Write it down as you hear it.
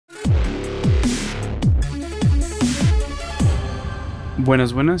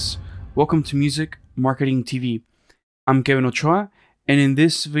Buenas, buenas. Welcome to Music Marketing TV. I'm Kevin Ochoa, and in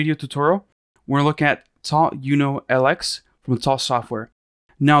this video tutorial, we're going to look at TAL-U-No-LX from TAL Software.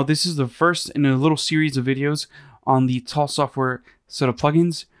 Now, this is the first in a little series of videos on the TAL Software set of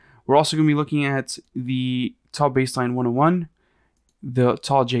plugins. We're also going to be looking at the TAL Baseline 101, the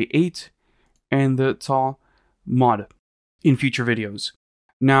TAL J8, and the TAL-Mod in future videos.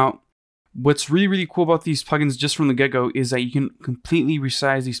 Now, what's really cool about these plugins just from the get-go is that you can completely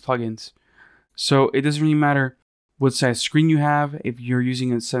resize these plugins. So it doesn't really matter what size screen you have. If you're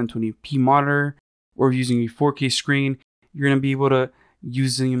using a 720p monitor or if you're using a 4K screen, you're going to be able to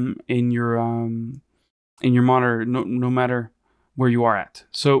use them in your monitor no matter where you are at.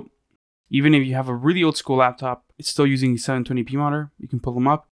 So even if you have a really old school laptop, it's still using a 720p monitor, you can pull them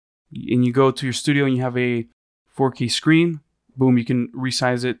up and you go to your studio and you have a 4K screen, boom, you can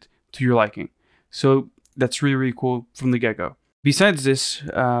resize it to your liking. So that's really cool from the get-go. Besides this,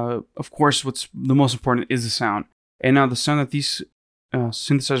 of course, what's the most important is the sound. And now the sound that these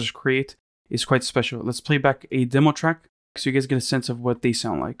synthesizers create is quite special. Let's play back a demo track so you guys get a sense of what they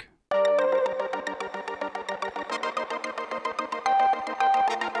sound like.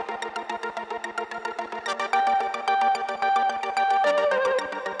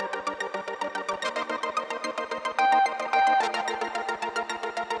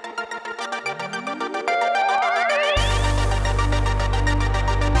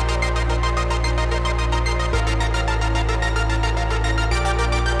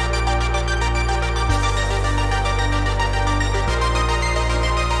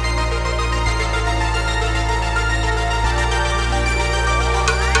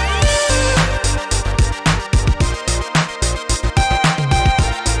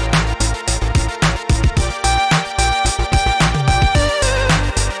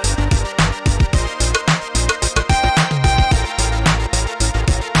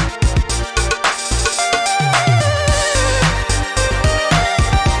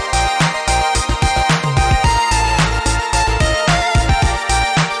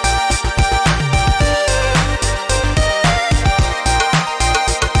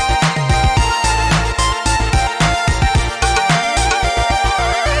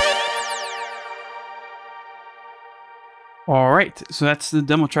 Alright, so that's the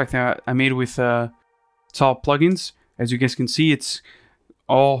demo track that I made with TAL plugins. As you guys can see, it's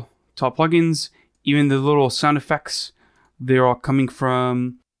all TAL plugins. Even the little sound effects, they're all coming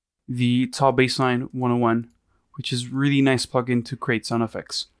from the TAL Baseline 101, which is really nice plugin to create sound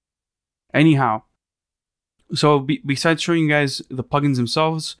effects. Anyhow, so besides showing you guys the plugins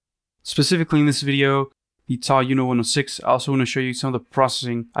themselves, specifically in this video, the TAL-U-No-LX, I also want to show you some of the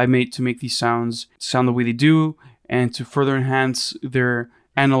processing I made to make these sounds sound the way they do, and to further enhance their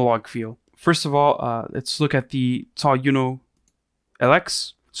analog feel. First of all, let's look at the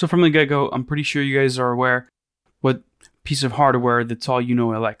TAL-U-No-LX. So from the get-go, I'm pretty sure you guys are aware what piece of hardware the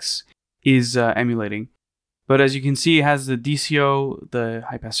TAL-U-No-LX is emulating. But as you can see, it has the DCO, the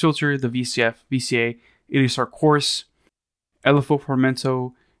high-pass filter, the VCF, VCA, ADSR course, LFO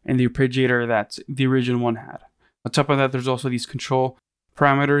portamento, and the arpeggiator that the original one had. On top of that, there's also these control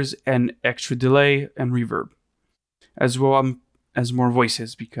parameters and extra delay and reverb, as well as more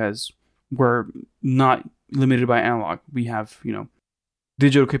voices, because we're not limited by analog. We have,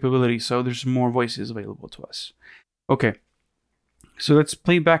 digital capability, so there's more voices available to us. Okay, so let's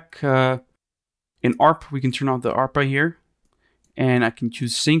play back in ARP. We can turn off the ARP right here, and I can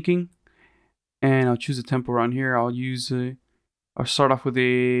choose syncing, and I'll choose a tempo around here. I'll start off with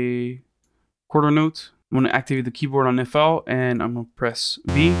a quarter note. I'm going to activate the keyboard on FL, and I'm going to press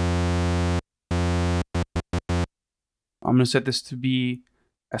V. I'm going to set this to be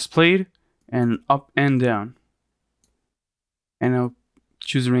as played and up and down. And I'll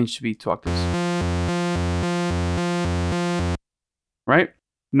choose the range to be 2 octaves. Right?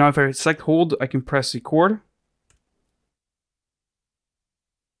 Now if I select hold, I can press a chord.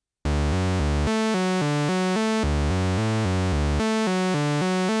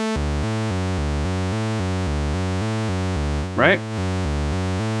 Right?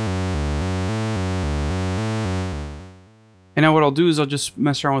 And now what I'll do is I'll just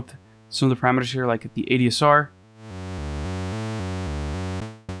mess around with some of the parameters here, like at the ADSR.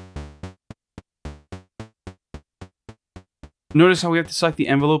 Notice how we have to select the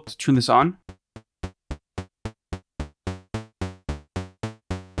envelope to turn this on.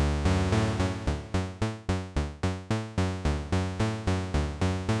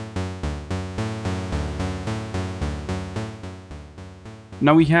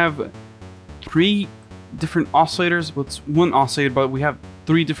 Now we have 3 different oscillators. Well, it's one oscillator, but we have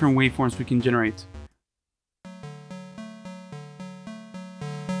 3 different waveforms we can generate.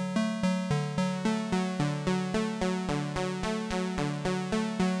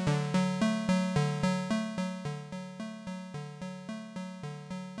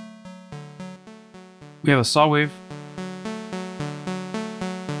 We have a saw wave.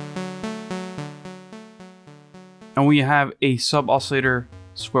 And we have a sub-oscillator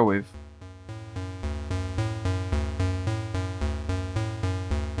square wave.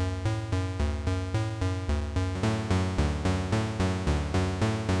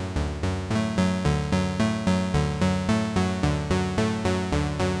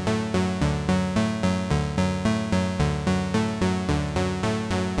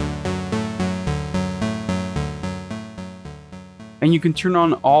 And you can turn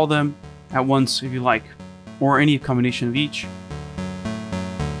on all of them at once if you like, or any combination of each.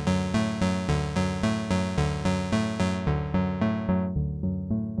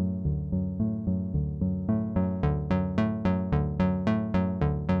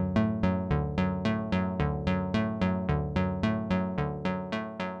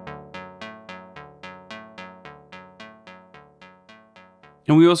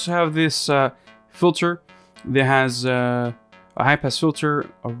 And we also have this filter that has a high-pass filter,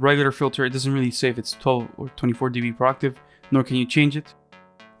 a regular filter. It doesn't really say if it's 12 or 24 dB per octave, nor can you change it.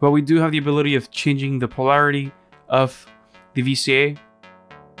 But we do have the ability of changing the polarity of the VCA.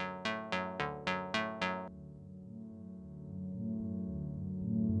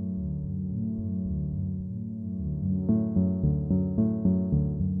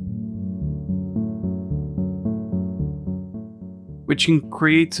 Which can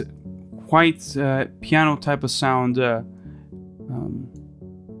create quite piano type of sound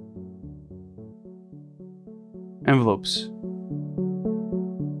envelopes.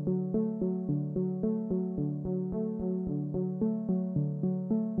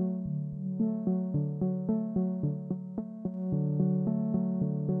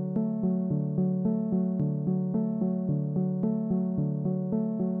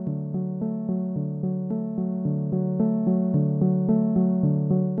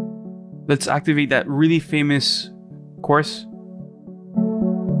 Let's activate that really famous chorus.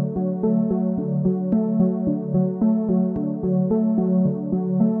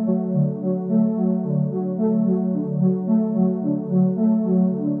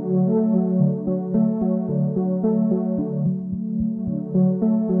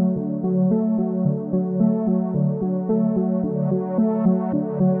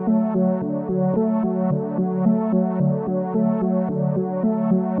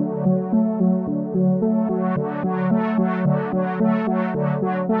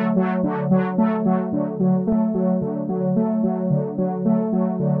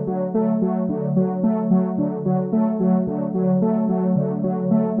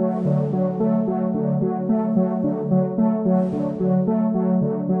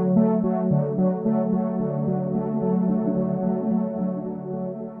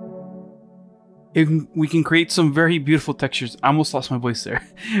 We can create some very beautiful textures. I almost lost my voice there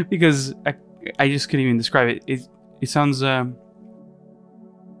because I just couldn't even describe it. It sounds very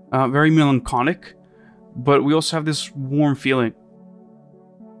melancholic, but we also have this warm feeling.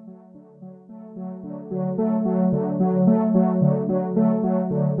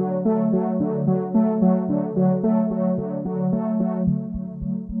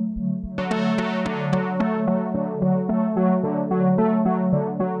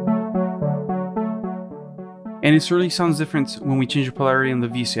 And it certainly sounds different when we change the polarity on the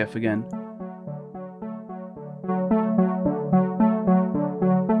VCF again.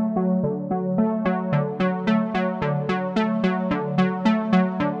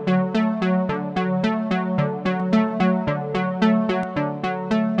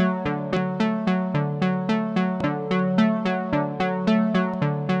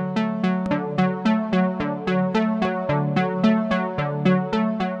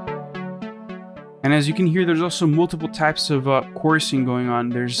 And as you can hear, there's also multiple types of chorusing going on.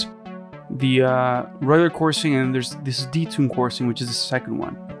 There's the regular chorusing, and there's this detune chorusing, which is the second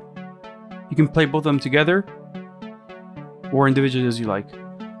one. You can play both of them together or individually as you like.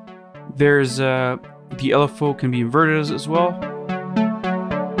 There's the LFO can be inverted as well.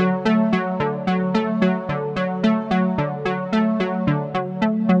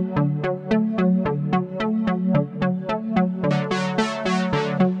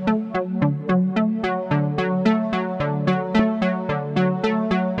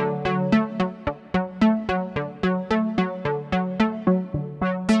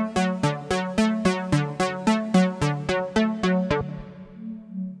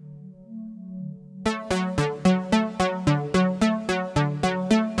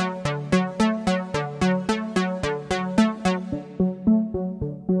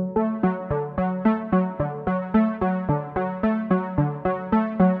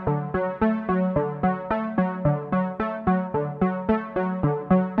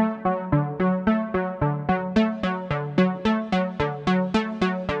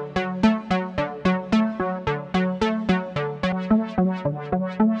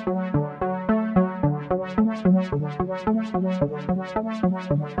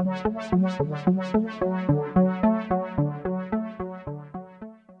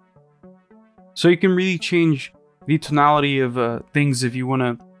 So you can really change the tonality of things if you want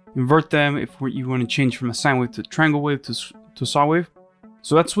to invert them, if you want to change from a sine wave to triangle wave to saw wave.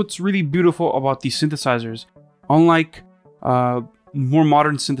 So that's what's really beautiful about these synthesizers. Unlike more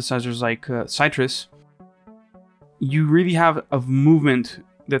modern synthesizers like Citrus, you really have a movement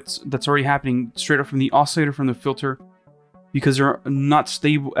that's already happening straight up from the oscillator, from the filter, because they're not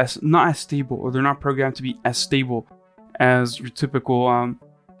as stable, or they're not programmed to be as stable as your typical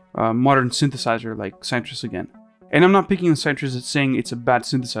modern synthesizer like Citrus again. And I'm not picking on Citrus as saying it's a bad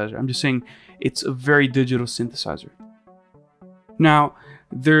synthesizer. I'm just saying it's a very digital synthesizer. Now,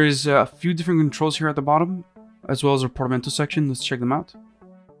 there's a few different controls here at the bottom, as well as a portamento section. Let's check them out.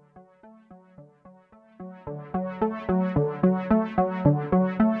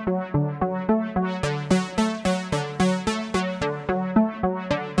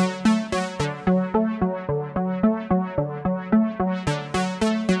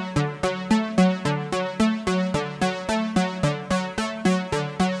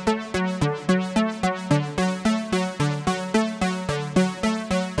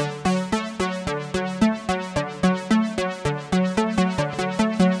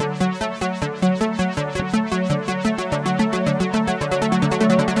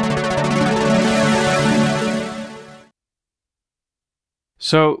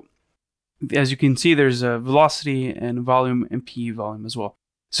 So, as you can see, there's a velocity and volume and PE volume as well.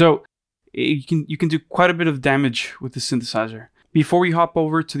 So, you can do quite a bit of damage with the synthesizer. Before we hop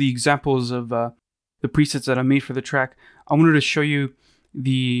over to the examples of the presets that I made for the track, I wanted to show you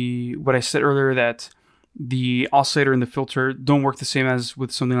what I said earlier, that the oscillator and the filter don't work the same as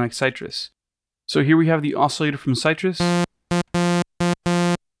with something like Citrus. So here we have the oscillator from Citrus,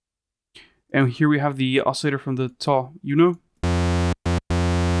 and here we have the oscillator from the TAL-U-No.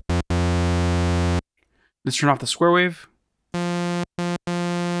 Let's turn off the square wave.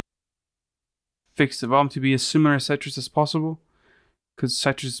 Fix the volume to be as similar as Citrus as possible, because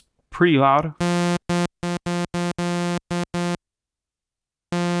Citrus is pretty loud.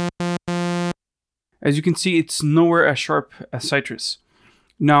 As you can see, it's nowhere as sharp as Citrus.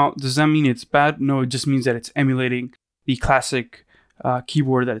 Now, does that mean it's bad? No, it just means that it's emulating the classic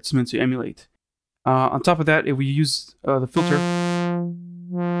keyboard that it's meant to emulate. On top of that, if we use the filter,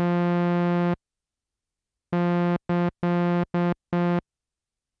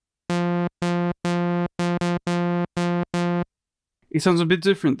 it sounds a bit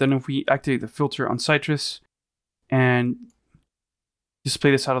different than if we activate the filter on Citrus and just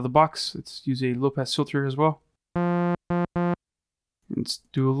play this out of the box. Let's use a low-pass filter as well. Let's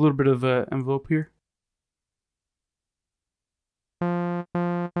do a little bit of an envelope here.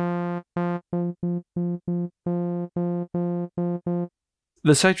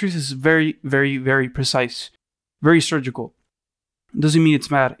 The Citrus is very, very, very precise, very surgical. Doesn't mean it's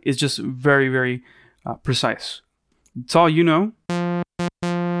bad, it's just very, very precise. TAL-U-No,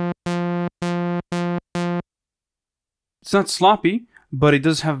 it's not sloppy, but it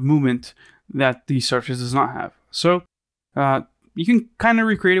does have movement that the Citrus does not have. So you can kind of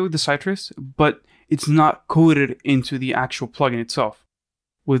recreate it with the Citrus, but it's not coded into the actual plugin itself.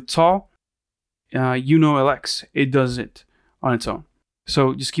 With TAL-U-No-LX, it does it on its own.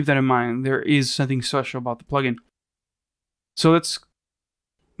 So just keep that in mind. There is something special about the plugin. So let's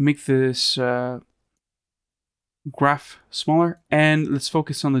make this graph smaller, and let's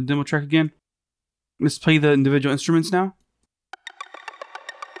focus on the demo track again. Let's play the individual instruments now.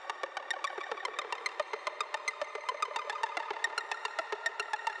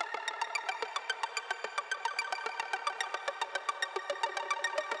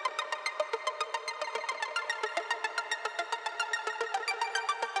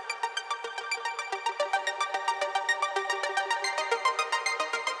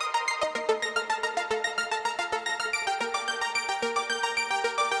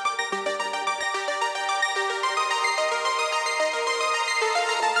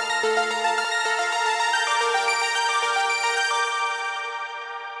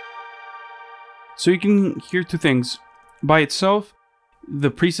 So you can hear two things. By itself, the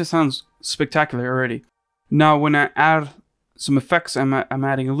preset sounds spectacular already. Now when I add some effects, I'm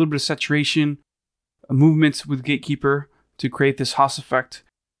adding a little bit of saturation, movements with Gatekeeper to create this Haas effect.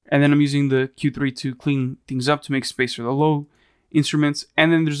 And then I'm using the Q3 to clean things up, to make space for the low instruments.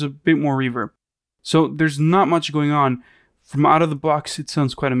 And then there's a bit more reverb. So there's not much going on. From out of the box, it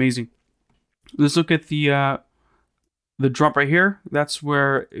sounds quite amazing. Let's look at the drop right here. That's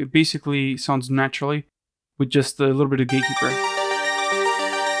where it basically sounds naturally with just a little bit of Gatekeeper.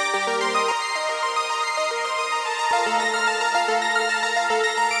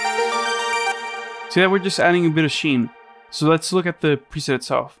 See that we're just adding a bit of sheen. So let's look at the preset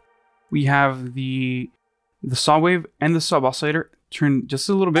itself. We have the saw wave and the sub oscillator turned just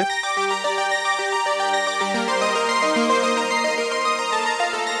a little bit.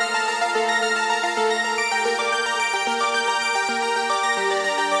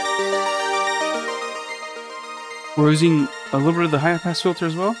 We're using a little bit of the high pass filter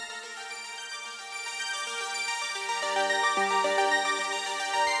as well.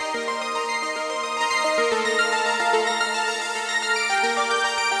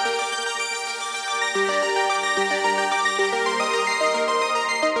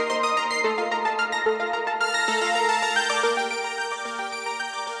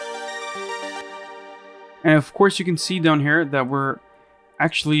 And of course you can see down here that we're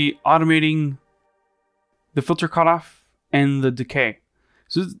actually automating the filter cutoff and the decay.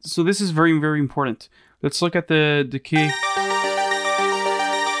 So this is very, very important. Let's look at the decay.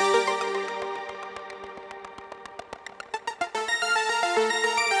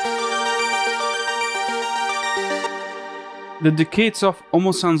 The decay itself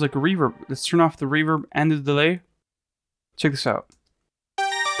almost sounds like a reverb. Let's turn off the reverb and the delay. Check this out.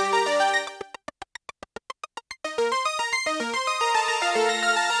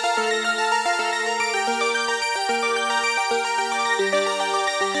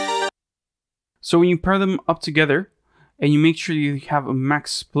 So when you pair them up together, and you make sure you have a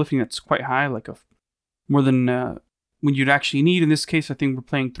max spliffing that's quite high, like more than what you'd actually need. In this case, I think we're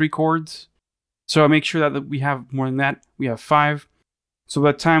playing 3 chords. So I make sure that we have more than that. We have 5. So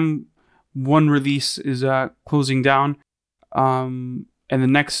by the time one release is closing down, and the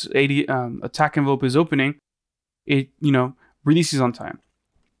next attack envelope is opening, it releases on time.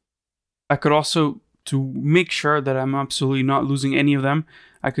 I could also, to make sure that I'm absolutely not losing any of them,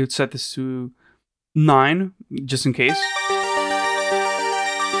 I could set this to 9 just in case.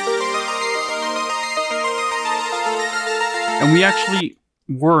 And we actually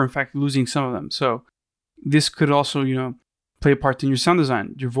were in fact losing some of them, so this could also play a part in your sound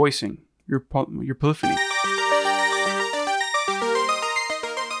design, your voicing, your polyphony.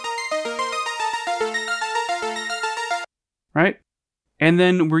 Right? And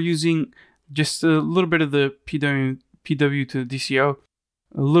then we're using just a little bit of the PW to DCO,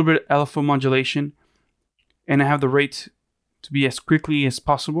 a little bit of LFO modulation, and I have the rate to be as quickly as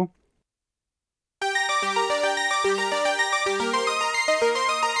possible.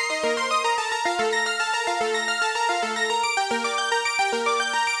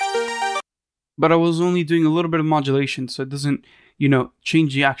 But I was only doing a little bit of modulation, so it doesn't,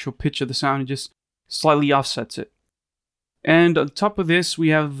 change the actual pitch of the sound. It just slightly offsets it. And on top of this, we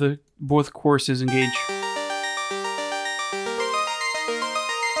have both choruses engaged.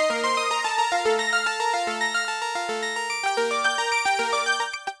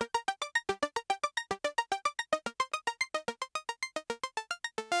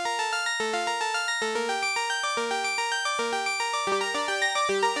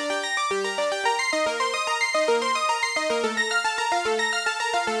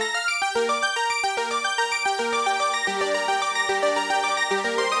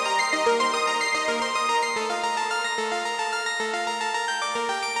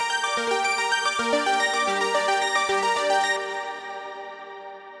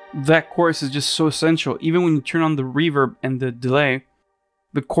 That chorus is just so essential. Even when you turn on the reverb and the delay,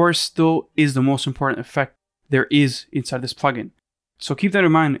 the chorus still is the most important effect there is inside this plugin. So keep that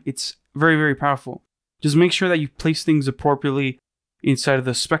in mind. It's very, very powerful. Just make sure that you place things appropriately inside of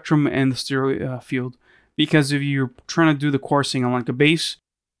the spectrum and the stereo field. Because if you're trying to do the chorusing on like a bass,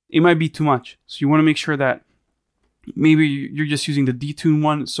 it might be too much. So you want to make sure that maybe you're just using the detune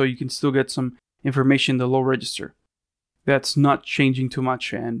one so you can still get some information in the low register that's not changing too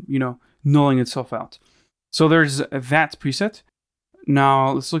much and, nulling itself out. So there's that preset.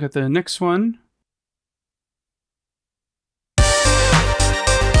 Now let's look at the next one.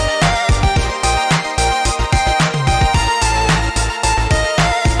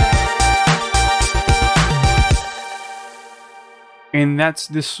 And that's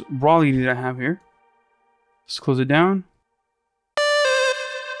this Raleigh that I have here. Let's close it down.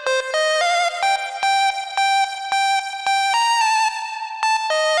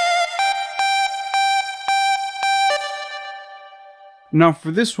 Now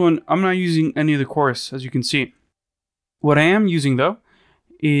for this one, I'm not using any of the chorus, as you can see. What I am using though,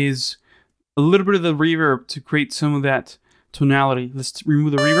 is a little bit of the reverb to create some of that tonality. Let's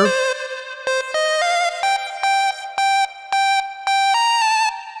remove the reverb.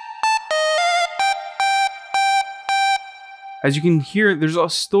 As you can hear, there's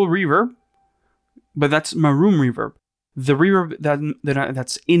still reverb, but that's my room reverb. The reverb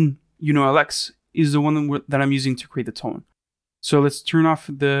that's in U-No-LX is the one that I'm using to create the tone. So let's turn off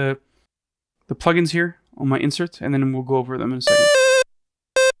the plugins here on my insert, and then we'll go over them in a second.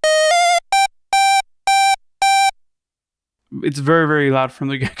 It's very, very loud from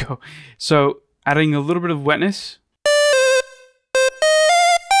the get-go. So adding a little bit of wetness.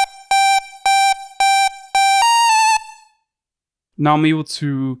 Now I'm able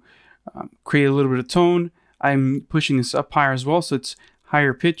to create a little bit of tone. I'm pushing this up higher as well, so it's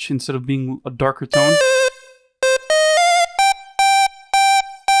higher pitch instead of being a darker tone.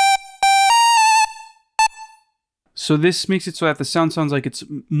 So this makes it so that the sound sounds like it's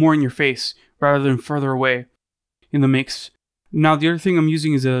more in your face rather than further away in the mix. Now the other thing I'm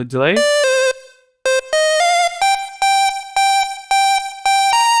using is a delay.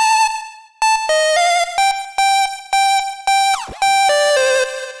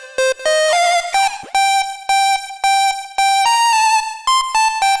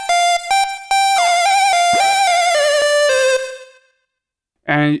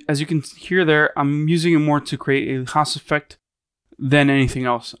 And as you can hear there, I'm using it more to create a house effect than anything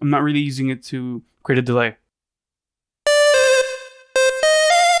else. I'm not really using it to create a delay.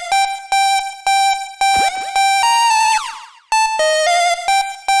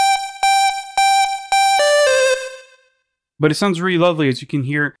 But it sounds really lovely. As you can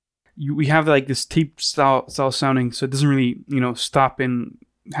hear, we have like this tape style sounding, so it doesn't really, stop and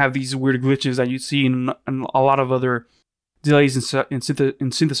have these weird glitches that you see in a lot of other delays in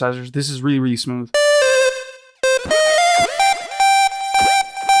synthesizers. This is really, really smooth.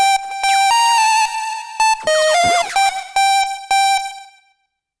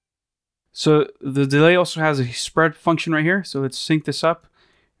 So the delay also has a spread function right here. So let's sync this up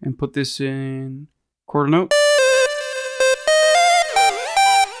and put this in quarter note.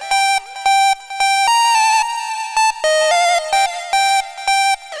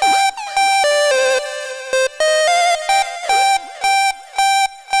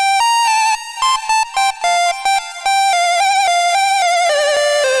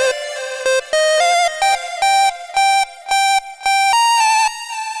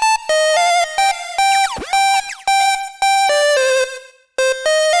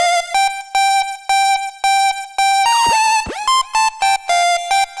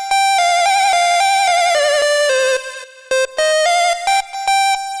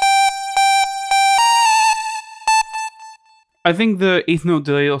 I think the 8th note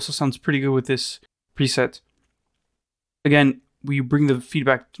delay also sounds pretty good with this preset. Again, we bring the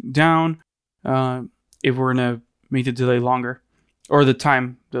feedback down if we're gonna make the delay longer, or the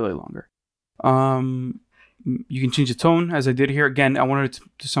time delay longer. You can change the tone as I did here. Again, I wanted it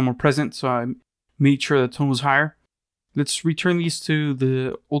to sound more present, so I made sure the tone was higher. Let's return these to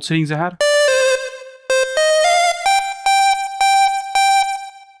the old settings I had.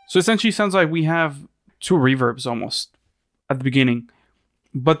 So essentially it sounds like we have two reverbs almost at the beginning,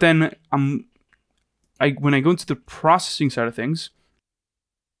 but then when I go into the processing side of things,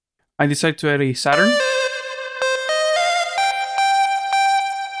 I decide to add a Saturn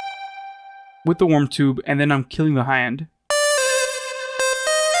with the warm tube, and then I'm killing the high end.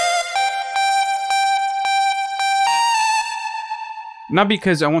 Not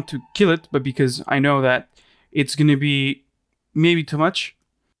because I want to kill it, but because I know that it's going to be maybe too much,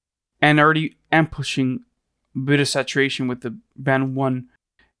 and I already am pushing a bit of saturation with the band 1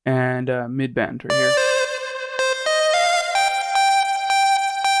 and mid band right here.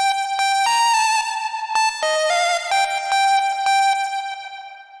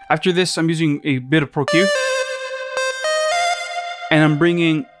 After this, I'm using a bit of Pro Q, and I'm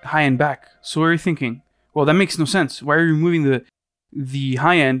bringing high end back. So what are you thinking? Well, that makes no sense. Why are you removing the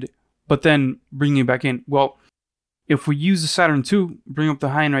high end, but then bringing it back in? Well, if we use the Saturn 2, bring up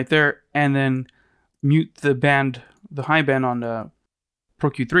the high end right there, and then mute the high band on the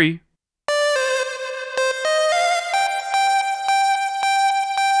Pro Q3,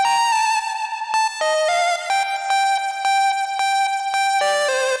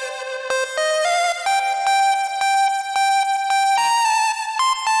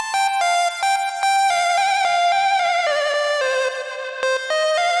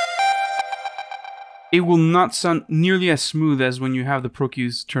 it will not sound nearly as smooth as when you have the Pro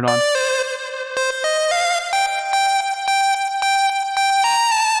Qs turned on.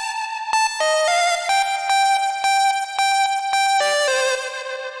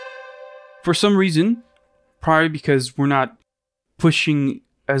 For some reason, probably because we're not pushing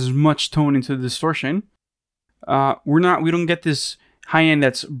as much tone into the distortion, we don't get this high end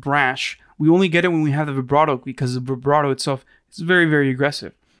that's brash. We only get it when we have the vibrato, because the vibrato itself is very, very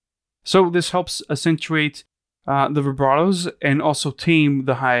aggressive. So this helps accentuate the vibratos and also tame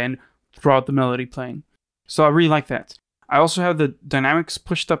the high end throughout the melody playing. So I really like that. I also have the dynamics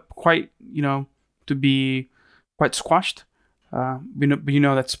pushed up quite, to be quite squashed. But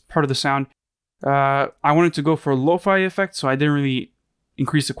that's part of the sound. I wanted to go for a lo-fi effect, so I didn't really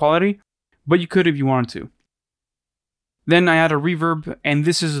increase the quality, but you could if you wanted to. Then I add a reverb, and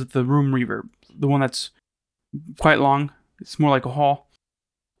this is the room reverb, the one that's quite long. It's more like a hall.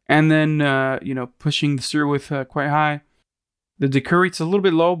 And then, pushing the stereo width quite high. The decay rate's a little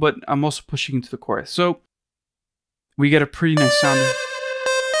bit low, but I'm also pushing into the chorus. So we get a pretty nice sound.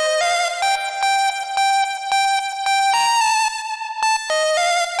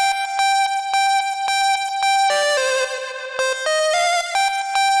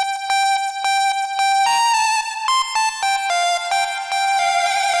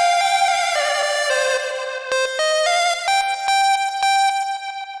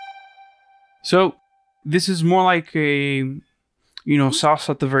 So this is more like a, sauce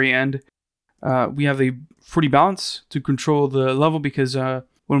at the very end. We have a fruity balance to control the level because when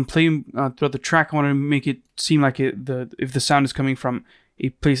I'm playing throughout the track, I want to make it seem like if the sound is coming from a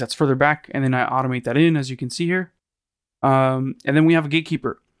place that's further back, and then I automate that in, as you can see here. And then we have a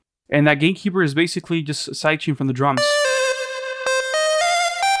gatekeeper, and that gatekeeper is basically just a sidechain from the drums.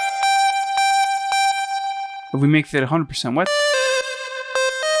 If we make that 100% wet,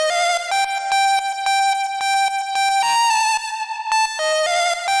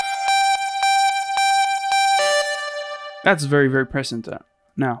 that's very, very present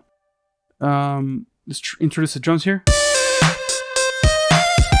now. Let's introduce the drums here.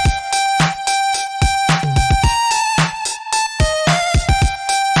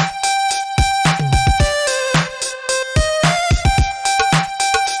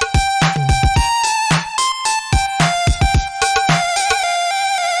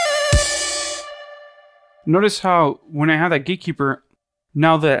 Notice how when I have that gatekeeper,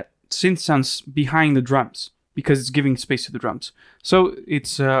 now the synth sounds behind the drums, because it's giving space to the drums. So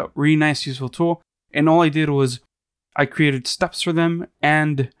it's a really nice, useful tool. And all I did was I created steps for them,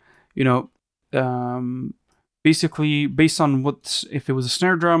 and basically based on if it was a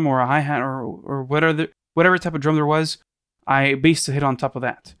snare drum or a hi-hat or whatever type of drum there was, I based the hit on top of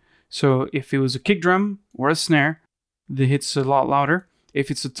that. So if it was a kick drum or a snare, the hit's a lot louder.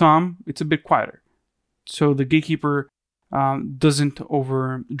 If it's a tom, it's a bit quieter. So the gatekeeper doesn't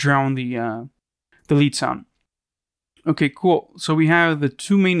over drown the lead sound. Okay, cool. So we have the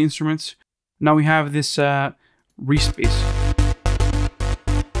two main instruments. Now we have this respace.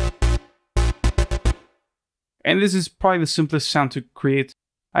 And this is probably the simplest sound to create.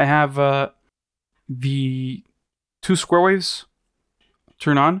 I have the two square waves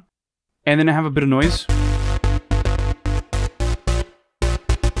turn on, and then I have a bit of noise.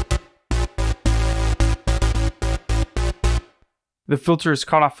 The filter is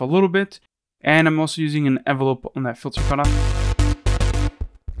cut off a little bit, and I'm also using an envelope on that filter cutoff.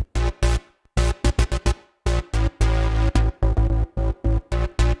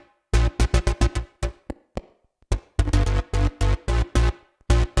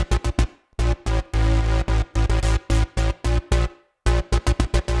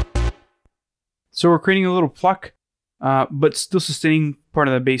 So we're creating a little pluck, but still sustaining part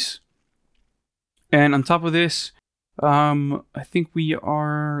of the bass. And on top of this, I think we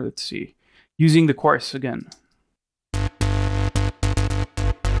are, let's see, using the chorus again.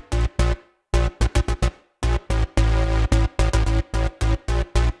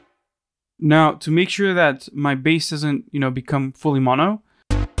 Now, to make sure that my bass doesn't, become fully mono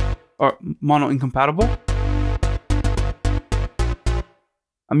or mono incompatible,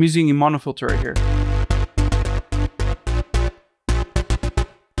 I'm using a mono filter right here.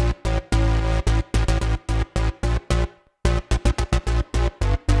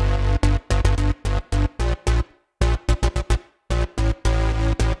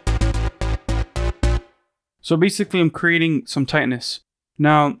 So basically I'm creating some tightness.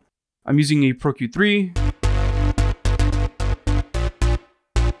 Now I'm using a Pro Q3.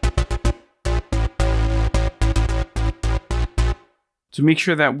 To make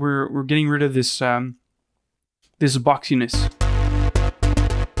sure that we're getting rid of this this boxiness.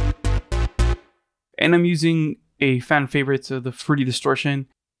 And I'm using a fan favorite, the Fruity Distortion.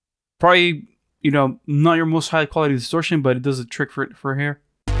 Probably, not your most high quality distortion, but it does a trick for here.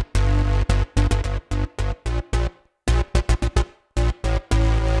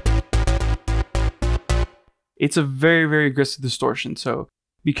 It's a very, very aggressive distortion, so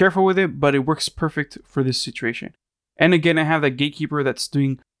be careful with it, but it works perfect for this situation. And again, I have that gatekeeper that's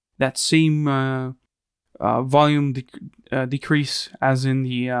doing that same volume decrease as in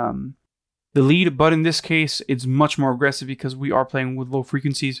the lead, but in this case, it's much more aggressive because we are playing with low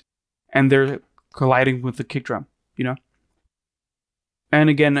frequencies, and they're colliding with the kick drum, you know. And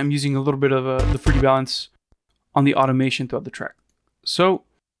again, I'm using a little bit of the free balance on the automation throughout the track. So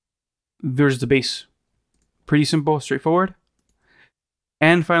there's the bass. Pretty simple, straightforward.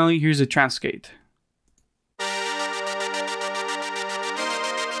 And finally, here's the transgate.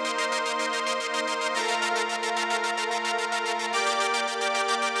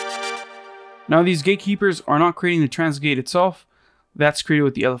 Now these gatekeepers are not creating the transgate itself. That's created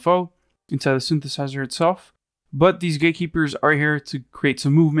with the LFO inside the synthesizer itself. But these gatekeepers are here to create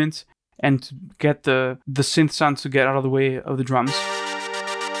some movement and to get the synth sounds to get out of the way of the drums.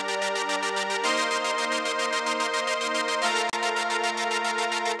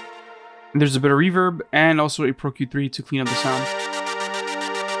 There's a bit of reverb and also a Pro Q3 to clean up the sound.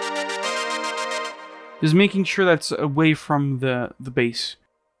 Just making sure that's away from the bass.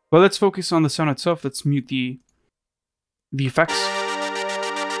 But let's focus on the sound itself. Let's mute the effects.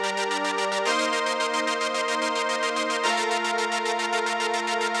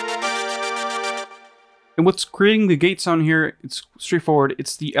 And what's creating the gate sound here, it's straightforward.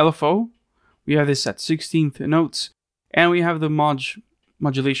 It's the LFO. We have this at 16th notes. And we have the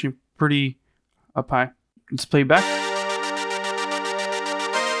modulation pretty up high. Let's play back.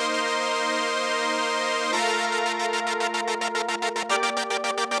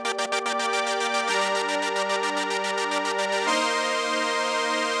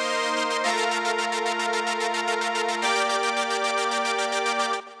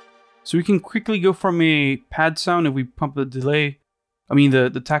 So we can quickly go from a pad sound if we pump the delay,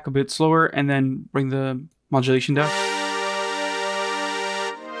 the tack a bit slower, and then bring the modulation down.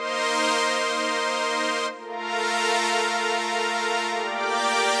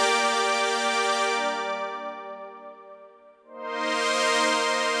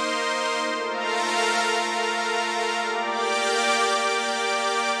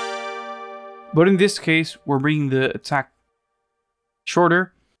 But in this case, we're bringing the attack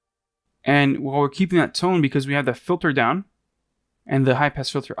shorter. And while we're keeping that tone because we have the filter down and the high pass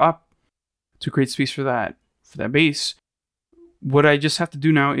filter up to create space for that bass, what I just have to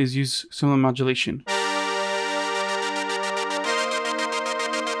do now is use some of the modulation.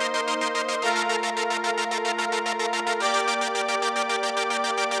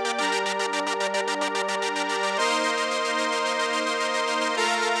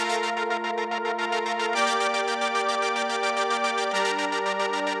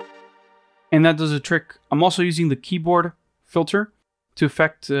 And that does a trick. I'm also using the keyboard filter to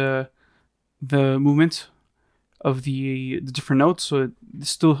affect the movement of the different notes. So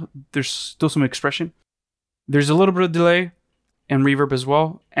there's still some expression. There's a little bit of delay and reverb as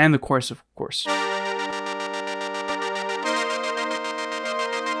well, and the chorus, of course.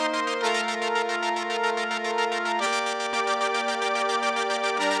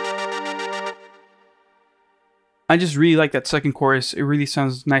 I just really like that second chorus. It really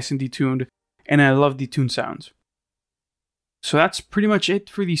sounds nice and detuned. And I love detuned sounds. So that's pretty much it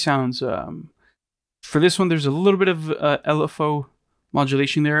for these sounds. For this one, there's a little bit of LFO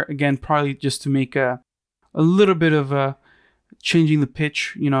modulation there. Again, probably just to make a little bit of changing the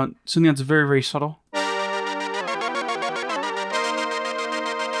pitch. You know, something that's very, very subtle.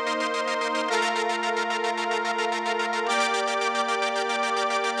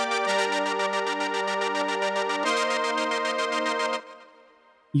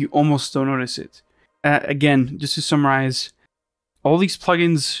 You almost don't notice it. Again, just to summarize, all these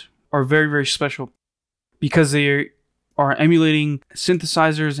plugins are very, very special because they are emulating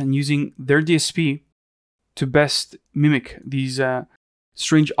synthesizers and using their DSP to best mimic these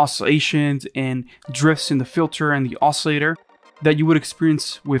strange oscillations and drifts in the filter and the oscillator that you would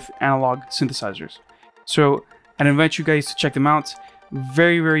experience with analog synthesizers. So I'd invite you guys to check them out.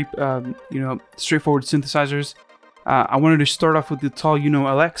 Very, very, straightforward synthesizers. I wanted to start off with the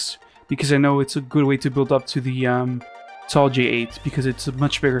TAL-U-No-LX because I know it's a good way to build up to the TAL J8 because it's a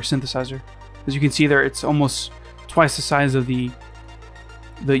much bigger synthesizer. As you can see there, it's almost twice the size of the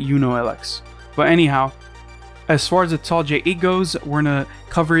U-No-LX. But anyhow, as far as the TAL J8 goes, we're going to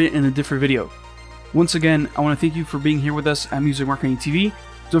cover it in a different video. Once again, I want to thank you for being here with us at Music Marketing TV.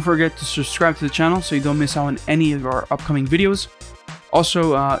 Don't forget to subscribe to the channel so you don't miss out on any of our upcoming videos.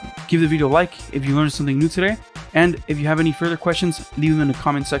 Also, give the video a like if you learned something new today. And if you have any further questions, leave them in the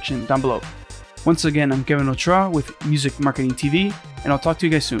comment section down below. Once again, I'm Kevin Ochoa with Music Marketing TV, and I'll talk to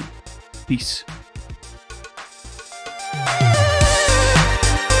you guys soon. Peace.